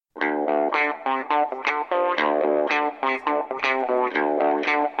Run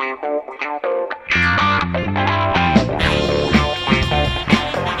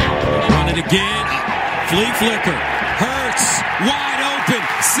it again. Flea flicker. Hurts. Wide open.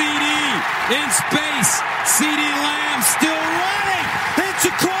 CD in space. CD Lamb still running. It's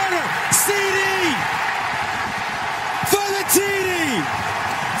a corner. CD for the TD.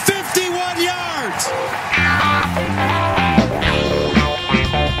 51 yards.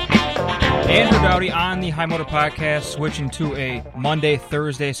 Andrew Dowdy on the High Motor Podcast, switching to a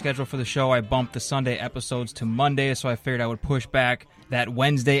Monday-Thursday schedule for the show. I bumped the Sunday episodes to Monday, so I figured I would push back that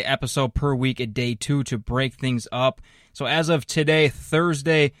Wednesday episode per week at day 2 to break things up. So as of today,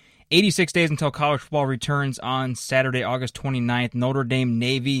 Thursday, 86 days until college football returns on Saturday, August 29th. Notre Dame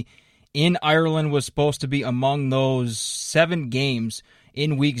Navy in Ireland was supposed to be among those 7 games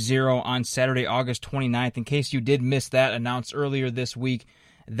in week 0 on Saturday, August 29th. In case you did miss that, announced earlier this week,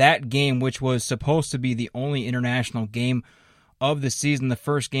 that game, which was supposed to be the only international game of the season, the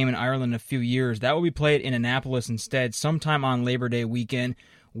first game in Ireland in a few years, that will be played in Annapolis instead, sometime on Labor Day weekend,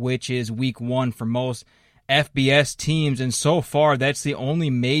 which is week 1 for most FBS teams. And so far, that's the only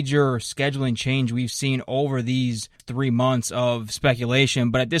major scheduling change we've seen over these 3 months of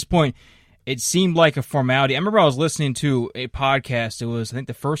speculation. But at this point, it seemed like a formality. I remember I was listening to a podcast. It was, I think,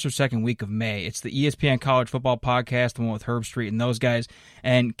 the first or second week of May. It's the ESPN College Football Podcast, the one with Herb Street and those guys.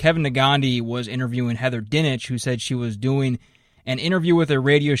 And Kevin Nagandi was interviewing Heather Dinich, who said she was doing an interview with a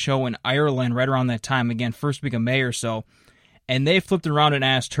radio show in Ireland right around that time, again, first week of May or so. And they flipped around and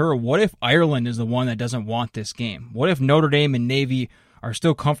asked her, what if Ireland is the one that doesn't want this game? What if Notre Dame and Navy are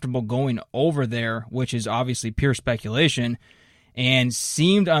still comfortable going over there, which is obviously pure speculation, and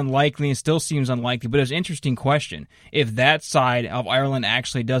seemed unlikely and still seems unlikely, but it was an interesting question. If that side of Ireland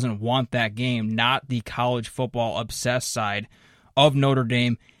actually doesn't want that game, not the college football obsessed side of Notre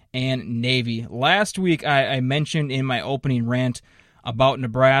Dame and Navy. Last week, I mentioned in my opening rant about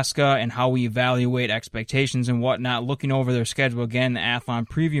Nebraska and how we evaluate expectations and whatnot, looking over their schedule again, the Athlon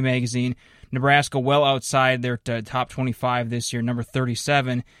Preview Magazine. Nebraska well outside their top 25 this year, number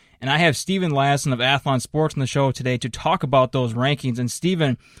 37. And I have Stephen Lassan of Athlon Sports on the show today to talk about those rankings. And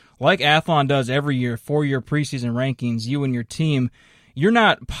Stephen, like Athlon does every year, 4-year preseason rankings, you and your team, you're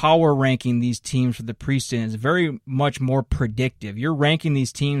not power ranking these teams for the preseason. It's very much more predictive. You're ranking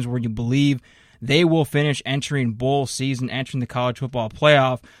these teams where you believe they will finish entering bowl season, entering the college football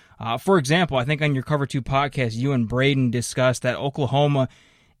playoff. For example, I think on your Cover 2 podcast, you and Braden discussed that Oklahoma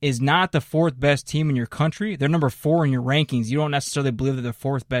is not the 4th best team in your country. They're number 4 in your rankings. You don't necessarily believe they're the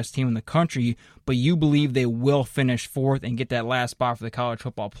 4th best team in the country, but you believe they will finish 4th and get that last spot for the college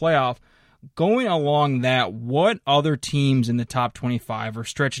football playoff. Going along that, what other teams in the top 25, or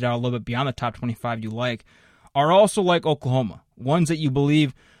stretch it out a little bit beyond the top 25 you like, are also like Oklahoma? Ones that you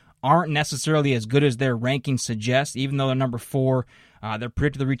believe aren't necessarily as good as their rankings suggest, even though they're number 4. They're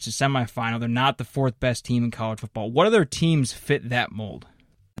predicted to reach the semifinal. They're not the 4th best team in college football. What other teams fit that mold?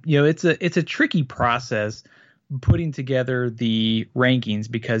 You know, it's a tricky process putting together the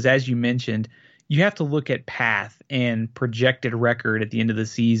rankings because, as you mentioned, you have to look at path and projected record at the end of the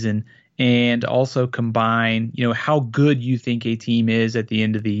season and also combine, you know, how good you think a team is at the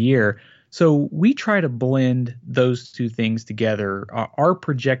end of the year. So we try to blend those two things together, our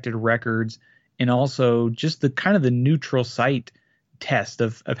projected records and also just the kind of the neutral site test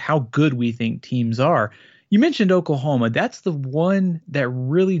of how good we think teams are. You mentioned Oklahoma. That's the one that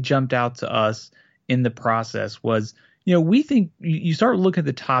really jumped out to us in the process was, you know, we think you start looking at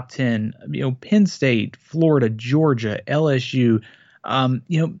the top 10, you know, Penn State, Florida, Georgia, LSU,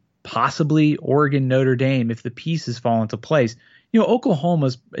 you know, possibly Oregon, Notre Dame, if the pieces fall into place. You know,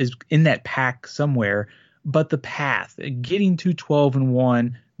 Oklahoma is in that pack somewhere, but the path, getting to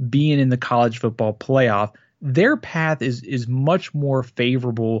 12-1, being in the college football playoff, their path is much more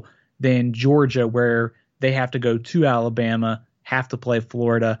favorable than Georgia, where they have to go to Alabama, have to play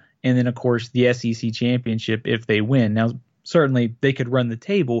Florida, and then, of course, the SEC championship if they win. Now, certainly they could run the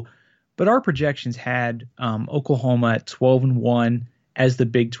table, but our projections had Oklahoma at 12-1 as the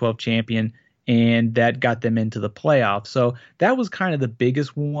Big 12 champion, and that got them into the playoffs. So that was kind of the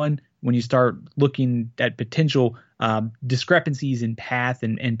biggest one when you start looking at potential discrepancies in path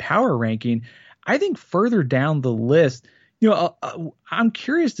and power ranking. I think further down the list, you know, I'm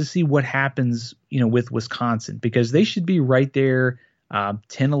curious to see what happens, you know, with Wisconsin, because they should be right there,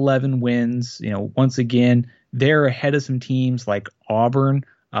 10-11 wins. You know, once again, they're ahead of some teams like Auburn,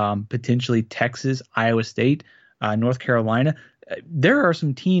 potentially Texas, Iowa State, North Carolina. There are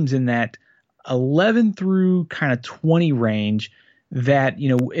some teams in that 11 through kind of 20 range that,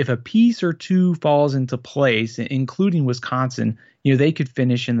 if a piece or two falls into place, including Wisconsin, they could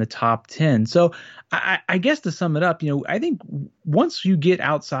finish in the top 10. So I guess to sum it up, I think once you get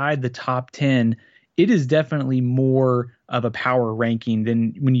outside the top 10, it is definitely more of a power ranking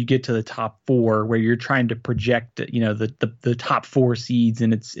than when you get to the top 4, where you're trying to project, the top 4 seeds,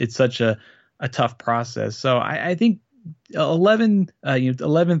 and it's such a tough process. So I think 11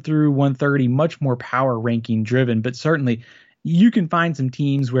 through 130, much more power ranking driven, but certainly you can find some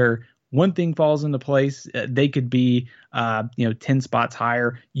teams where one thing falls into place. They could be, 10 spots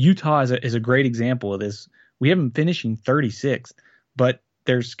higher. Utah is a great example of this. We have them finishing 36th, but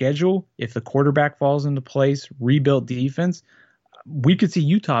their schedule, if the quarterback falls into place, rebuilt defense, we could see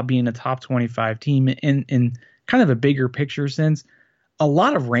Utah being a top 25 team. In kind of a bigger picture sense, a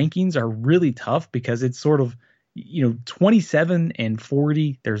lot of rankings are really tough because it's sort of, 27 and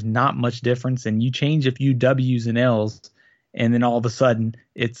 40, there's not much difference, and you change a few W's and L's, and then all of a sudden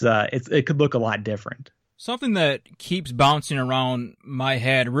it could look a lot different. Something that keeps bouncing around my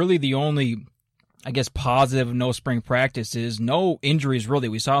head, really the only, I guess, positive of no spring practice is no injuries, really.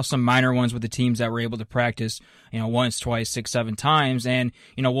 We saw some minor ones with the teams that were able to practice, once, twice, 6, 7 times. And,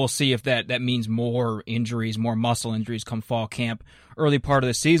 we'll see if that means more injuries, more muscle injuries come fall camp, early part of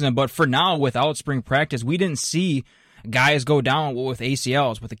the season. But for now, without spring practice, we didn't see guys go down with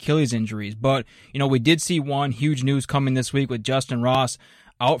ACLs, with Achilles injuries. But, we did see one huge news coming this week with Justyn Ross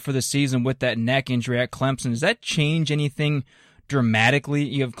out for the season with that neck injury at Clemson. Does that change anything dramatically?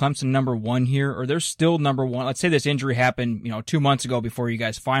 You have Clemson number 1 here, or they're still number 1. Let's say this injury happened, 2 months ago before you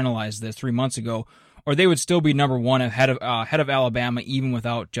guys finalized this, 3 months ago, or they would still be number 1 ahead of Alabama even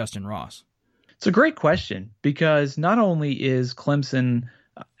without Justyn Ross. It's a great question, because not only is Clemson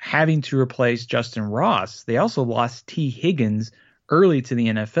having to replace Justyn Ross, they also lost T. Higgins early to the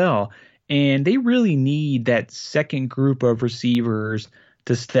NFL, and they really need that second group of receivers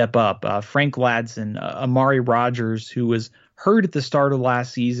to step up. Frank Ladson, Amari Rogers, who was hurt at the start of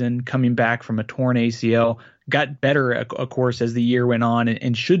last season, coming back from a torn ACL, got better, of course, as the year went on,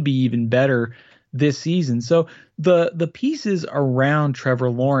 and should be even better this season. So the pieces around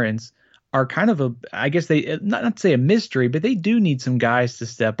Trevor Lawrence are kind of I guess they not say a mystery, but they do need some guys to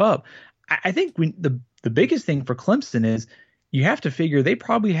step up. I think the biggest thing for Clemson is you have to figure they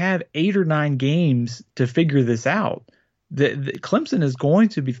probably have 8 or 9 games to figure this out. The Clemson is going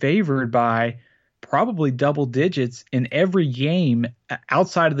to be favored by probably double digits in every game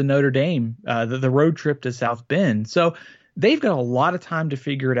outside of the Notre Dame, the road trip to South Bend. So they've got a lot of time to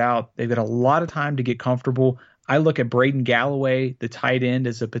figure it out. They've got a lot of time to get comfortable. I look at Braden Galloway, the tight end,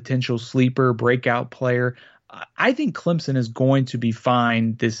 as a potential sleeper breakout player. I think Clemson is going to be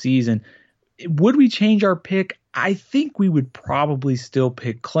fine this season. Would we change our pick? I think we would probably still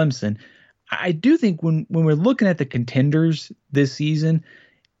pick Clemson. I do think when we're looking at the contenders this season,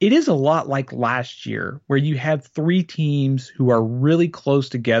 it is a lot like last year, where you have 3 teams who are really close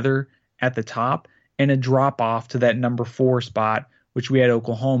together at the top and a drop off to that number 4 spot, which we had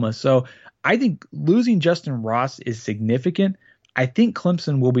Oklahoma. So I think losing Justyn Ross is significant. I think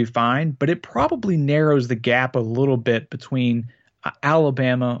Clemson will be fine, but it probably narrows the gap a little bit between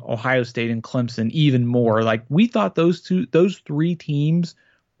Alabama, Ohio State, and Clemson even more. Like, we thought those 3 teams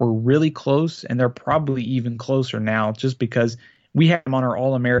were really close, and they're probably even closer now, just because we have him on our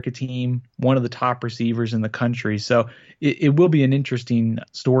All-America team, one of the top receivers in the country. So it will be an interesting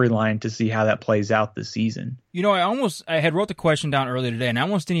storyline to see how that plays out this season. I had wrote the question down earlier today, and I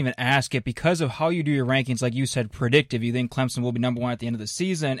almost didn't even ask it because of how you do your rankings. Like you said, predictive. You think Clemson will be number 1 at the end of the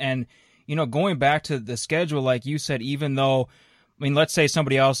season. And, going back to the schedule, like you said, even though, let's say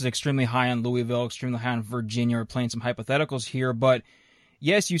somebody else is extremely high on Louisville, extremely high on Virginia, we're playing some hypotheticals here, but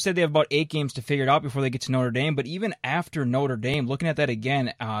yes, you said they have about 8 games to figure it out before they get to Notre Dame, but even after Notre Dame, looking at that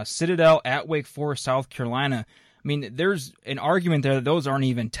again, Citadel at Wake Forest, South Carolina, there's an argument there that those aren't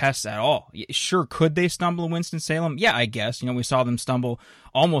even tests at all. Sure, could they stumble in Winston-Salem? Yeah, I guess. We saw them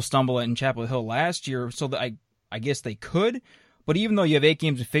almost stumble in Chapel Hill last year, so I guess they could. But even though you have 8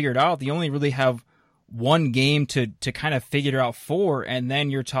 games to figure it out, you only really have 1 game to kind of figure it out for, and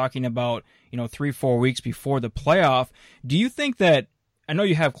then you're talking about 3-4 weeks before the playoff. Do you think that, I know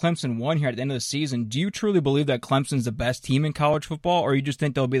you have Clemson 1 here at the end of the season, do you truly believe that Clemson's the best team in college football, or you just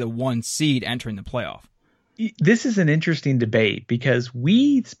think they'll be the 1 seed entering the playoff? This is an interesting debate, because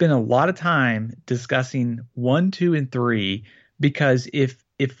we spend a lot of time discussing 1, 2, and 3, because if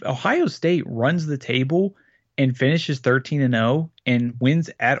Ohio State runs the table and finishes 13-0 and wins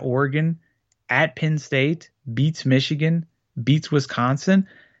at Oregon, at Penn State, beats Michigan, beats Wisconsin,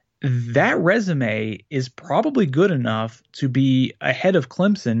 that resume is probably good enough to be ahead of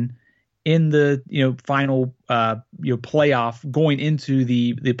Clemson in the final playoff going into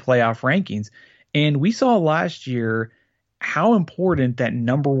the playoff rankings. And we saw last year how important that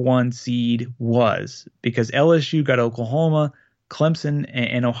number one seed was, because LSU got Oklahoma, Clemson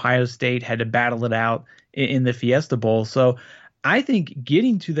and Ohio State had to battle it out in the Fiesta Bowl. So I think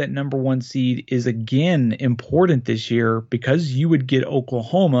getting to that number one seed is again important this year, because you would get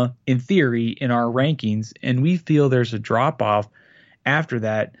Oklahoma in theory in our rankings, and we feel there's a drop off after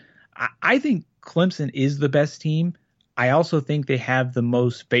that. I think Clemson is the best team. I also think they have the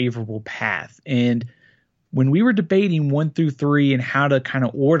most favorable path. And when we were debating 1 through 3 and how to kind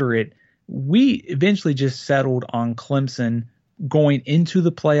of order it, we eventually just settled on Clemson going into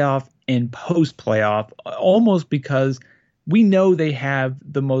the playoff and post playoff, almost because we know they have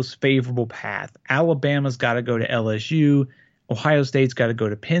the most favorable path. Alabama's got to go to LSU. Ohio State's got to go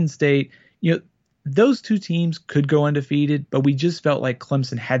to Penn State. Those two teams could go undefeated, but we just felt like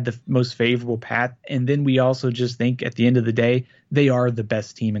Clemson had the most favorable path. And then we also just think at the end of the day, they are the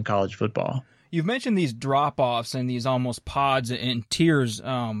best team in college football. You've mentioned these drop-offs and these almost pods and tiers.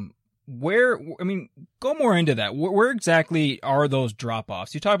 Go more into that. Where exactly are those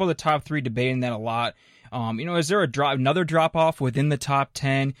drop-offs? You talk about the top 3, debating that a lot. Is there another drop-off within the top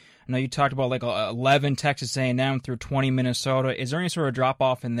 10? I know you talked about like 11 Texas A&M through 20 Minnesota. Is there any sort of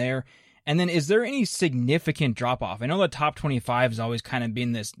drop-off in there? And then is there any significant drop-off? I know the top 25 has always kind of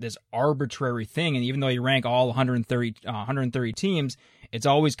been this arbitrary thing, and even though you rank all 130 teams, it's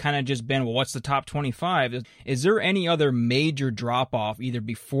always kind of just been, well, what's the top 25? Is there any other major drop-off either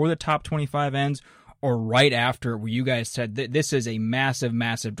before the top 25 ends or right after, where you guys said that this is a massive,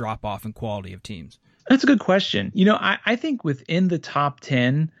 massive drop-off in quality of teams? That's a good question. I think within the top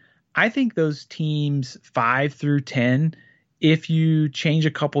 10, I think those teams 5 through 10, if you change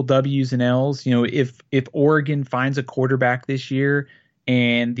a couple W's and L's, if Oregon finds a quarterback this year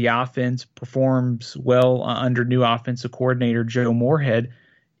and the offense performs well under new offensive coordinator Joe Moorhead,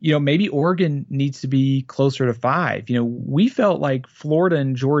 maybe Oregon needs to be closer to 5. We felt like Florida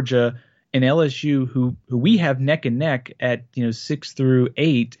and Georgia and LSU, who we have neck and neck at 6 through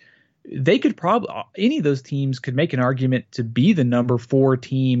 8, they could probably, any of those teams could make an argument to be the number 4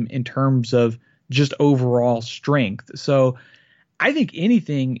 team in terms of just overall strength. So I think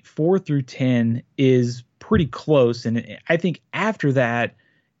anything 4 through 10 is pretty close. And I think after that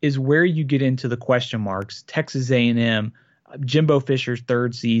is where you get into the question marks. Texas A&M, Jimbo Fisher's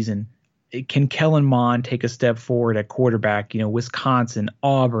 3rd season. Can Kellen Mond take a step forward at quarterback? Wisconsin,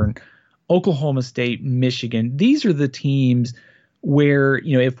 Auburn, Oklahoma State, Michigan. These are the teams where,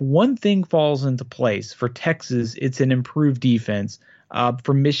 if one thing falls into place, for Texas, it's an improved defense.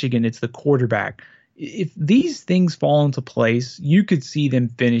 For Michigan, it's the quarterback. If these things fall into place, you could see them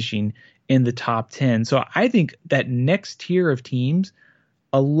finishing in the top 10. So I think that next tier of teams,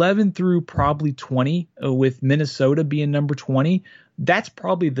 11 through probably 20, with Minnesota being number 20, that's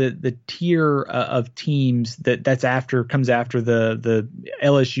probably the tier of teams that's comes after the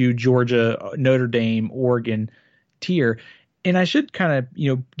LSU, Georgia, Notre Dame, Oregon tier. And I should kind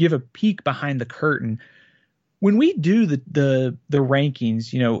of, give a peek behind the curtain. When we do the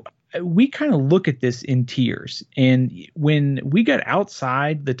rankings, we kind of look at this in tiers. And when we got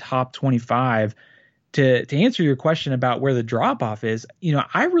outside the top 25, to answer your question about where the drop off is,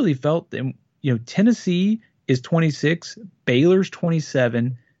 I really felt that, Tennessee is 26, Baylor's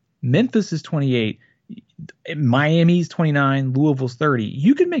 27, Memphis is 28, Miami's 29, Louisville's 30.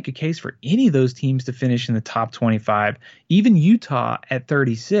 You can make a case for any of those teams to finish in the top 25, even Utah at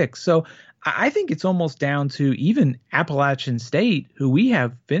 36. So I think it's almost down to even Appalachian State, who we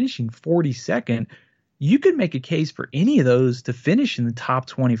have finishing 42nd. You could make a case for any of those to finish in the top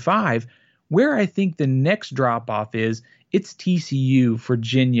 25. Where I think the next drop off is, it's TCU,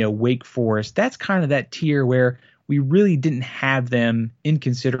 Virginia, Wake Forest. That's kind of that tier where we really didn't have them in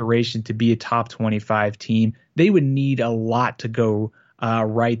consideration to be a top 25 team. They would need a lot to go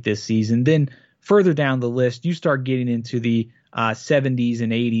right this season. Then further down the list, you start getting into the 70s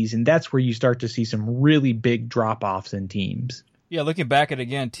and 80s, and that's where you start to see some really big drop-offs in teams. Yeah, looking back at it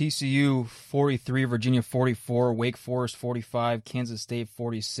again, TCU 43, Virginia 44, Wake Forest 45, Kansas State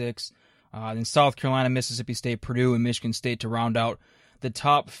 46, then South Carolina, Mississippi State, Purdue, and Michigan State to round out the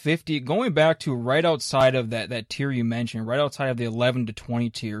top 50. Going back to right outside of that tier you mentioned, right outside of the 11 to 20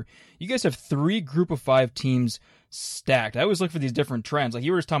 tier, you guys have 3 group of 5 teams stacked. I always look for these different trends. Like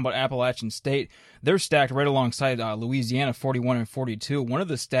you were just talking about Appalachian State, they're stacked right alongside Louisiana 41 and 42. One of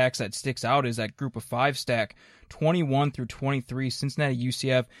the stacks that sticks out is that group of 5 stack, 21 through 23, Cincinnati,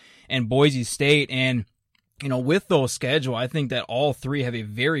 UCF, and Boise State. And with those schedule, I think that all three have a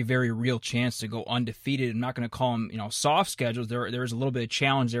very, very real chance to go undefeated. I'm not going to call them, soft schedules. There's a little bit of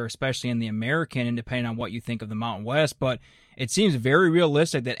challenge there, especially in the American, and depending on what you think of the Mountain West. But it seems very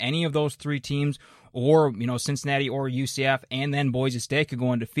realistic that any of those three teams, or Cincinnati or UCF, and then Boise State could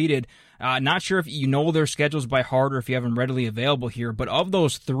go undefeated. Not sure if you know their schedules by heart or if you have them readily available here, but of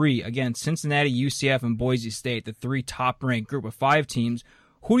those three, again, Cincinnati, UCF, and Boise State, the three top-ranked group of 5 teams,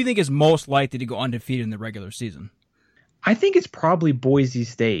 who do you think is most likely to go undefeated in the regular season? I think it's probably Boise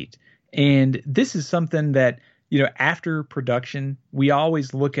State. And this is something that, after production, we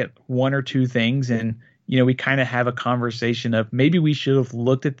always look at one or two things and, we kind of have a conversation of maybe we should have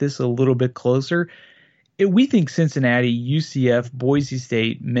looked at this a little bit closer. We think Cincinnati, UCF, Boise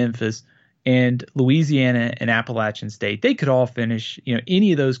State, Memphis, and Louisiana and Appalachian State, they could all finish,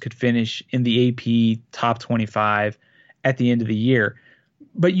 any of those could finish in the AP top 25 at the end of the year.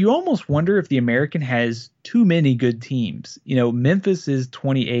 But you almost wonder if the American has too many good teams. Memphis is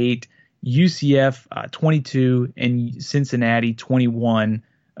 28, UCF 22, and Cincinnati 21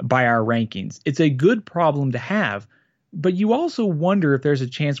 by our rankings. It's a good problem to have, but you also wonder if there's a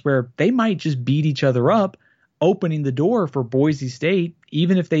chance where they might just beat each other up, opening the door for Boise State,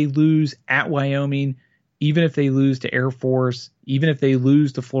 even if they lose at Wyoming, even if they lose to Air Force, even if they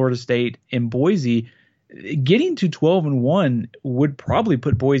lose to Florida State and Boise. Getting to 12-1 would probably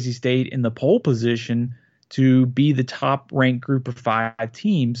put Boise State in the pole position to be the top ranked group of 5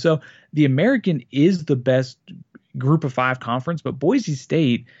 teams. So the American is the best group of 5 conference, but Boise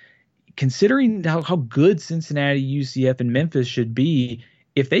State, considering how good Cincinnati, UCF, and Memphis should be,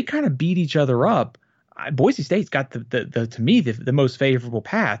 if they kind of beat each other up, Boise State's got the to me the most favorable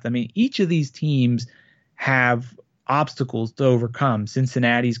path. I mean, each of these teams have obstacles to overcome.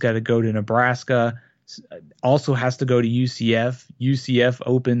 Cincinnati's got to go to Nebraska, also has to go to UCF. UCF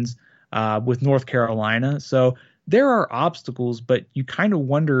opens with North Carolina. So there are obstacles, but you kind of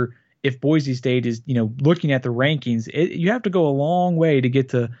wonder if Boise State is, looking at the rankings, you have to go a long way to get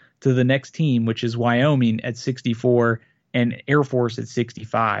to the next team, which is Wyoming at 64 and Air Force at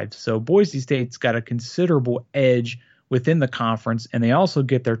 65. So Boise State's got a considerable edge within the conference, and they also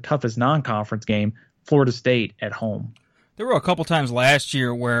get their toughest non-conference game, Florida State, at home. There were a couple times last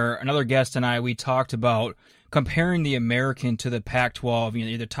year where another guest and I, we talked about comparing the American to the Pac-12,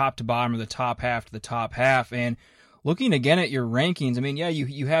 either top to bottom or the top half to the top half. And looking again at your rankings, I mean, yeah,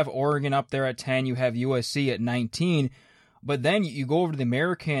 you have Oregon up there at 10, you have USC at 19, but then you go over to the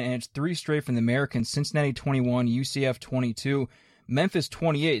American and it's 3 straight from the American: Cincinnati 21, UCF 22, Memphis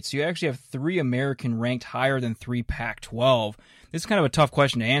 28. So you actually have 3 American ranked higher than 3 Pac-12. This is kind of a tough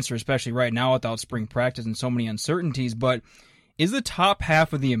question to answer, especially right now without spring practice and so many uncertainties, but is the top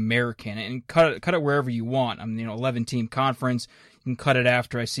half of the American, and cut it wherever you want. I mean, 11-team conference, you can cut it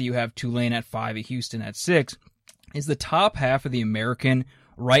after. I see you have Tulane at 5, Houston at 6. Is the top half of the American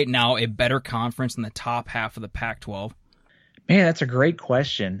right now a better conference than the top half of the Pac-12? Man, that's a great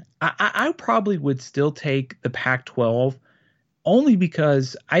question. I probably would still take the Pac-12 only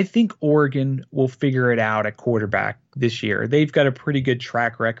because I think Oregon will figure it out at quarterback this year. They've got a pretty good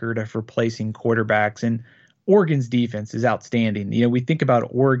track record of replacing quarterbacks, and Oregon's defense is outstanding. We think about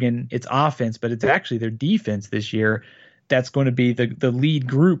Oregon, it's offense, but it's actually their defense this year that's going to be the lead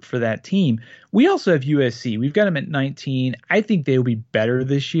group for that team. We also have USC. We've got them at 19. I think they'll be better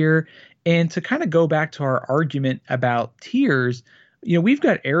this year. And to kind of go back to our argument about tiers, we've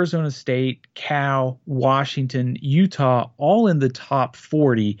got Arizona State, Cal, Washington, Utah, all in the top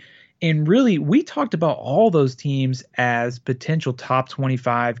 40. And really, we talked about all those teams as potential top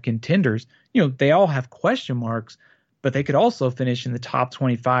 25 contenders. They all have question marks, but they could also finish in the top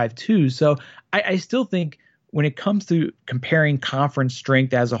 25 too. So I still think when it comes to comparing conference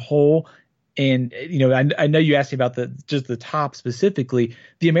strength as a whole, and I know you asked me about just the top specifically,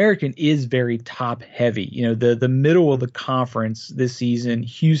 the American is very top heavy. The middle of the conference this season,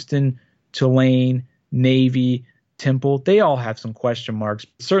 Houston, Tulane, Navy, Temple, they all have some question marks.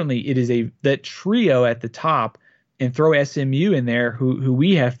 Certainly it is that trio at the top, and throw SMU in there, who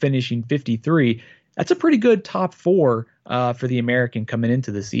we have finishing 53. That's a pretty good top 4 for the American coming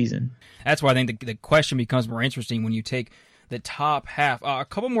into the season. That's why I think the question becomes more interesting when you take the top half. A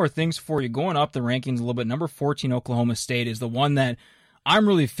couple more things for you. Going up the rankings a little bit, number 14, Oklahoma State, is the one that I'm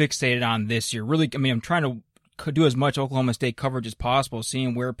really fixated on this year. Really, I'm trying to do as much Oklahoma State coverage as possible,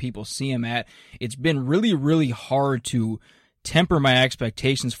 seeing where people see them at. It's been really, really hard to temper my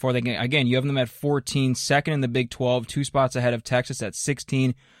expectations for them. Again, you have them at 14, second in the Big 12, 2 spots ahead of Texas at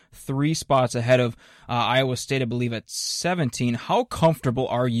 16, 3 spots ahead of Iowa State, I believe, at 17. How comfortable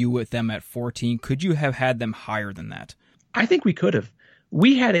are you with them at 14? Could you have had them higher than that? I think we could have.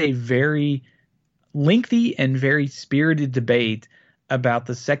 We had a very lengthy and very spirited debate about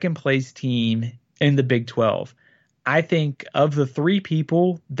the second place team in the Big 12. I think of the three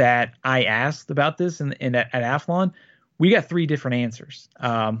people that I asked about this at Athlon, we got three different answers.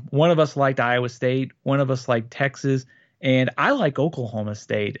 One of us liked Iowa State, one of us liked Texas, and I like Oklahoma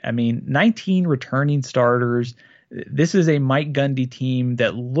State. I mean, 19 returning starters. This is a Mike Gundy team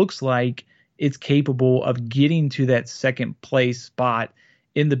that looks like it's capable of getting to that second place spot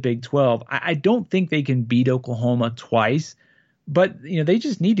in the Big 12. I don't think they can beat Oklahoma twice, but they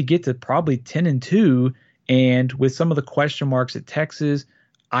just need to get to probably 10-2. And with some of the question marks at Texas,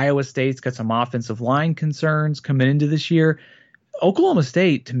 Iowa State's got some offensive line concerns coming into this year. Oklahoma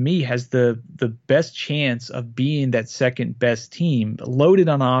State, to me, has the best chance of being that second best team. Loaded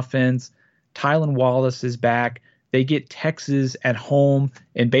on offense. Tylan Wallace is back. They get Texas at home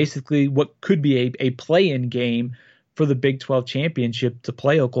and basically what could be a play-in game for the Big 12 championship to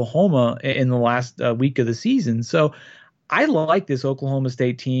play Oklahoma in the last week of the season. So I like this Oklahoma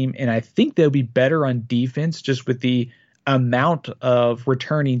State team, and I think they'll be better on defense just with the amount of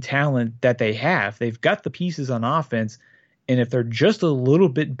returning talent that they have. They've got the pieces on offense, and if they're just a little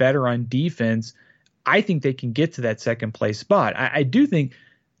bit better on defense, I think they can get to that second place spot. I do think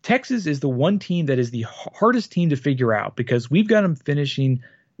Texas is the one team that is the hardest team to figure out because we've got them finishing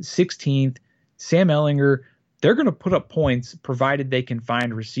 16th. Sam Ehlinger, they're going to put up points provided they can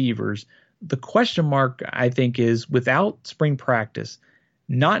find receivers. The question mark, I think, is without spring practice,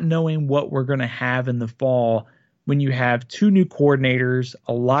 not knowing what we're going to have in the fall when you have two new coordinators,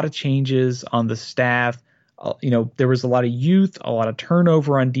 a lot of changes on the staff. There was a lot of youth, a lot of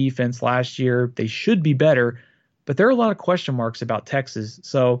turnover on defense last year. They should be better, but there are a lot of question marks about Texas.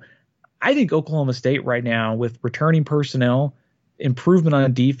 So I think Oklahoma State right now with returning personnel, improvement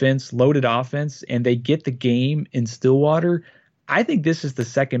on defense, loaded offense, and they get the game in Stillwater, I think this is the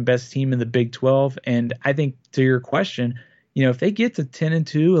second best team in the Big 12. And I think to your question, if they get to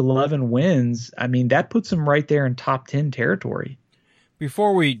 10-2, 11 wins, I mean, that puts them right there in top 10 territory.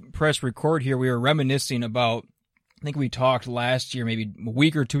 Before we press record here, we were reminiscing about, I think we talked last year, maybe a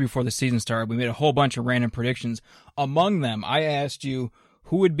week or two before the season started. We made a whole bunch of random predictions. Among them, I asked you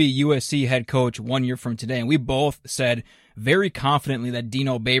who would be USC head coach 1 year from today, and we both said very confidently that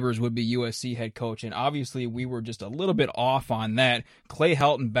Dino Babers would be USC head coach, and obviously we were just a little bit off on that. Clay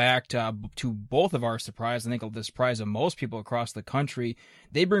Helton back to both of our surprise, I think the surprise of most people across the country.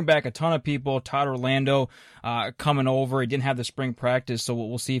 They bring back a ton of people. Todd Orlando coming over. He didn't have the spring practice, so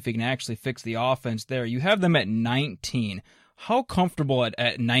we'll see if he can actually fix the offense there. You have them at 19. How comfortable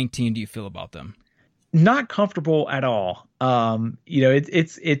at 19 do you feel about them? Not comfortable at all. They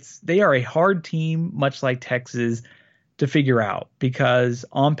are a hard team, much like Texas, to figure out because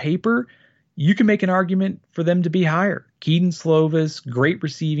on paper, you can make an argument for them to be higher. Keaton Slovis, great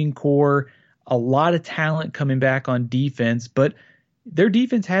receiving core, a lot of talent coming back on defense, but their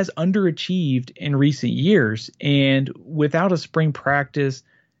defense has underachieved in recent years. And without a spring practice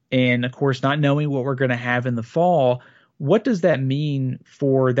and, of course, not knowing what we're going to have in the fall, what does that mean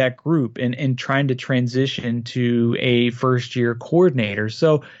for that group and trying to transition to a first-year coordinator?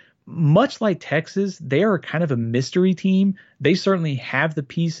 So much like Texas, they are kind of a mystery team. They certainly have the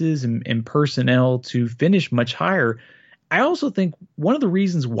pieces and personnel to finish much higher. I also think one of the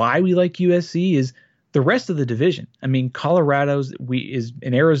reasons why we like USC is the rest of the division. I mean, Colorado's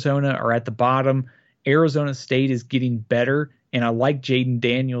in Arizona are at the bottom. Arizona State is getting better, and I like Jaden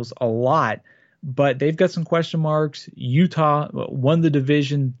Daniels a lot, but they've got some question marks. Utah won the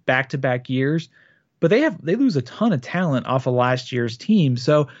division back-to-back years, but they lose a ton of talent off of last year's team.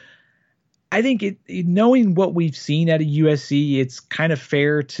 So I think knowing what we've seen out of USC, it's kind of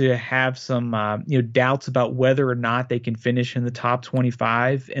fair to have some doubts about whether or not they can finish in the top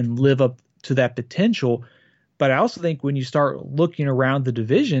 25 and live up to that potential. But I also think when you start looking around the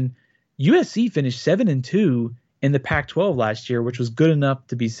division, USC finished 7-2 in the Pac-12 last year, which was good enough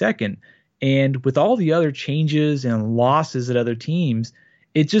to be second. And with all the other changes and losses at other teams,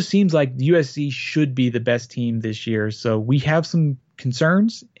 it just seems like USC should be the best team this year. So we have some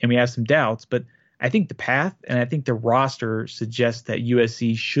concerns and we have some doubts, but I think the path and I think the roster suggests that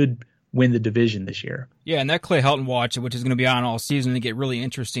USC should win the division this year. Yeah, and that Clay Helton watch, which is going to be on all season, to get really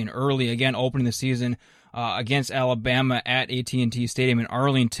interesting early. Again, opening the season against Alabama at AT&T Stadium in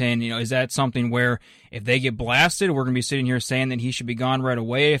Arlington. Is that something where if they get blasted, we're going to be sitting here saying that he should be gone right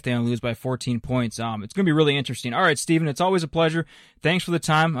away if they only lose by 14 points? It's going to be really interesting. All right, Stephen, it's always a pleasure. Thanks for the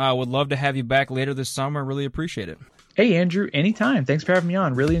time. Would love to have you back later this summer. Really appreciate it. Hey, Andrew, anytime. Thanks for having me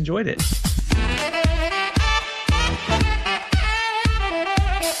on. Really enjoyed it.